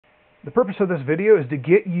The purpose of this video is to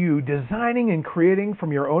get you designing and creating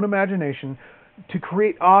from your own imagination to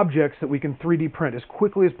create objects that we can 3D print as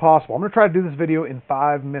quickly as possible. I'm going to try to do this video in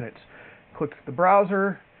 5 minutes. Click the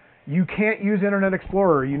browser. You can't use Internet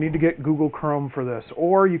Explorer. You need to get Google Chrome for this,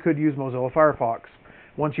 or you could use Mozilla Firefox.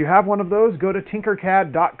 Once you have one of those, go to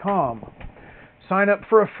tinkercad.com. Sign up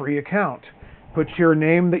for a free account. Put your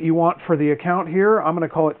name that you want for the account here. I'm going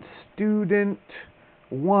to call it Student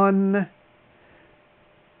 1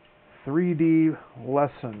 3D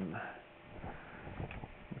Lesson,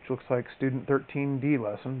 which looks like Student 13D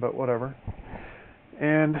Lesson, but whatever.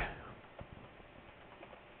 And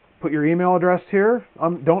put your email address here.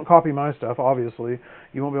 Don't copy my stuff, obviously.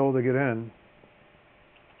 You won't be able to get in.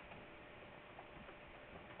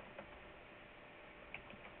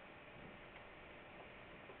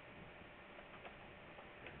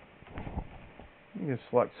 You can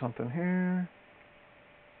select something here.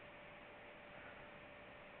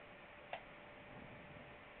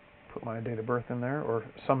 Put my date of birth in there, or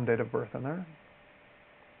some date of birth in there.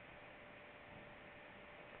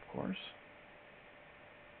 Of course.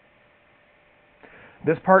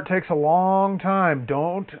 This part takes a long time.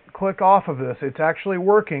 Don't click off of this. It's actually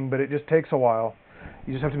working, but it just takes a while.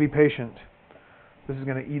 You just have to be patient. This is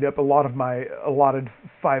going to eat up a lot of my allotted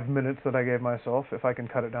 5 minutes that I gave myself, if I can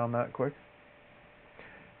cut it down that quick.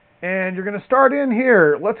 And you're going to start in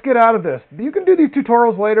here. Let's get out of this. You can do these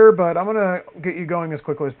tutorials later, but I'm going to get you going as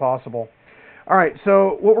quickly as possible. All right,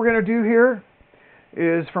 so what we're going to do here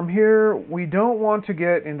is from here, we don't want to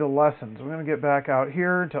get into lessons. We're going to get back out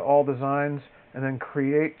here to all designs and then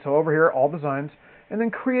create. So over here, all designs, and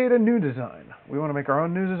then create a new design. We want to make our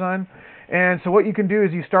own new design. And so what you can do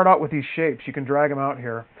is you start out with these shapes. You can drag them out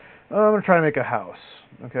here. I'm going to try to make a house.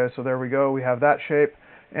 Okay, so there we go. We have that shape,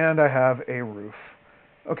 and I have a roof.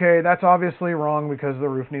 Okay, that's obviously wrong because the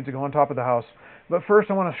roof needs to go on top of the house. But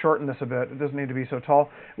first I want to shorten this a bit. It doesn't need to be so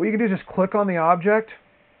tall. What you can do is just click on the object,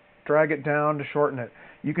 drag it down to shorten it.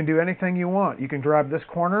 You can do anything you want. You can grab this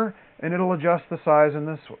corner and it'll adjust the size in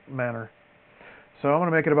this manner. So I'm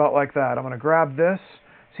going to make it about like that. I'm going to grab this.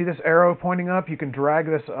 See this arrow pointing up? You can drag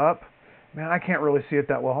this up. Man, I can't really see it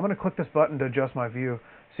that well. I'm going to click this button to adjust my view.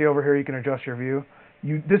 See over here you can adjust your view.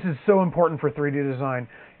 This is so important for 3D design,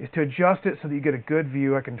 is to adjust it so that you get a good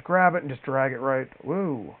view. I can grab it and just drag it right.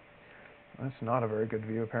 Whoa, that's not a very good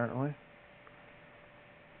view apparently.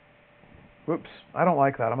 Whoops, I don't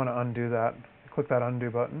like that. I'm going to undo that. Click that undo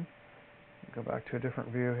button. Go back to a different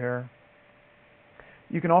view here.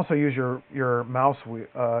 You can also use your mouse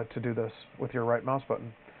to do this with your right mouse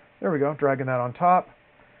button. There we go, dragging that on top.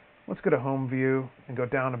 Let's go to home view and go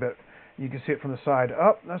down a bit. You can see it from the side.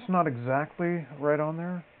 Oh, that's not exactly right on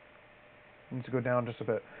there. It needs to go down just a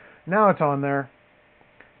bit. Now it's on there.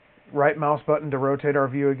 Right mouse button to rotate our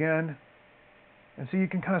view again. And so you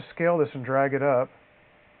can kind of scale this and drag it up.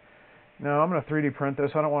 Now I'm going to 3D print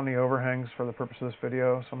this. I don't want any overhangs for the purpose of this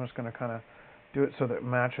video, so I'm just going to kind of do it so that it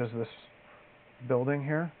matches this building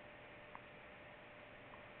here.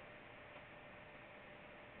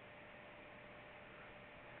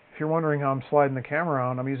 If you're wondering how I'm sliding the camera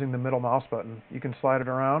around, I'm using the middle mouse button. You can slide it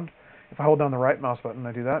around. If I hold down the right mouse button,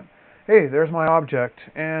 I do that. Hey, there's my object.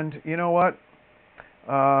 And you know what?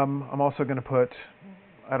 I'm also going to put,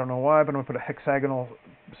 I don't know why, but I'm going to put a hexagonal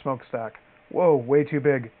smokestack. Whoa, way too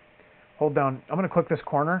big. Hold down. I'm going to click this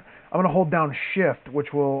corner. I'm going to hold down Shift,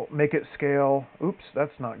 which will make it scale. Oops,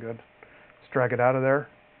 that's not good. Let's drag it out of there.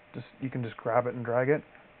 You can just grab it and drag it.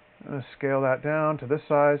 I'm going to scale that down to this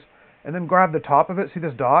size. And then grab the top of it. See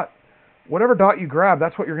this dot? Whatever dot you grab,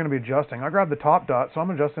 that's what you're going to be adjusting. I grabbed the top dot, so I'm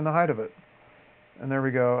adjusting the height of it. And there we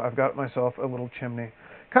go. I've got myself a little chimney.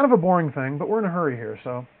 Kind of a boring thing, but we're in a hurry here,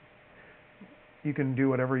 so you can do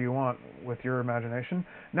whatever you want with your imagination.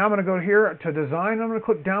 Now I'm going to go here to design. I'm going to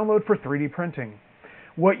click download for 3D printing.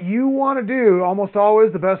 What you want to do, almost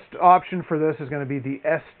always the best option for this is going to be the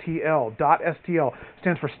STL. .stl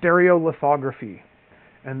stands for stereolithography.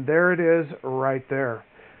 And there it is right there.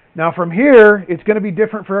 Now from here, it's going to be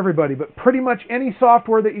different for everybody, but pretty much any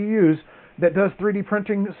software that you use that does 3D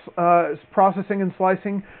printing, processing and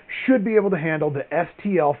slicing should be able to handle the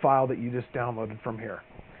STL file that you just downloaded from here.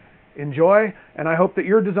 Enjoy, and I hope that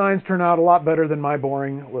your designs turn out a lot better than my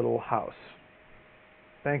boring little house.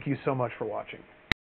 Thank you so much for watching.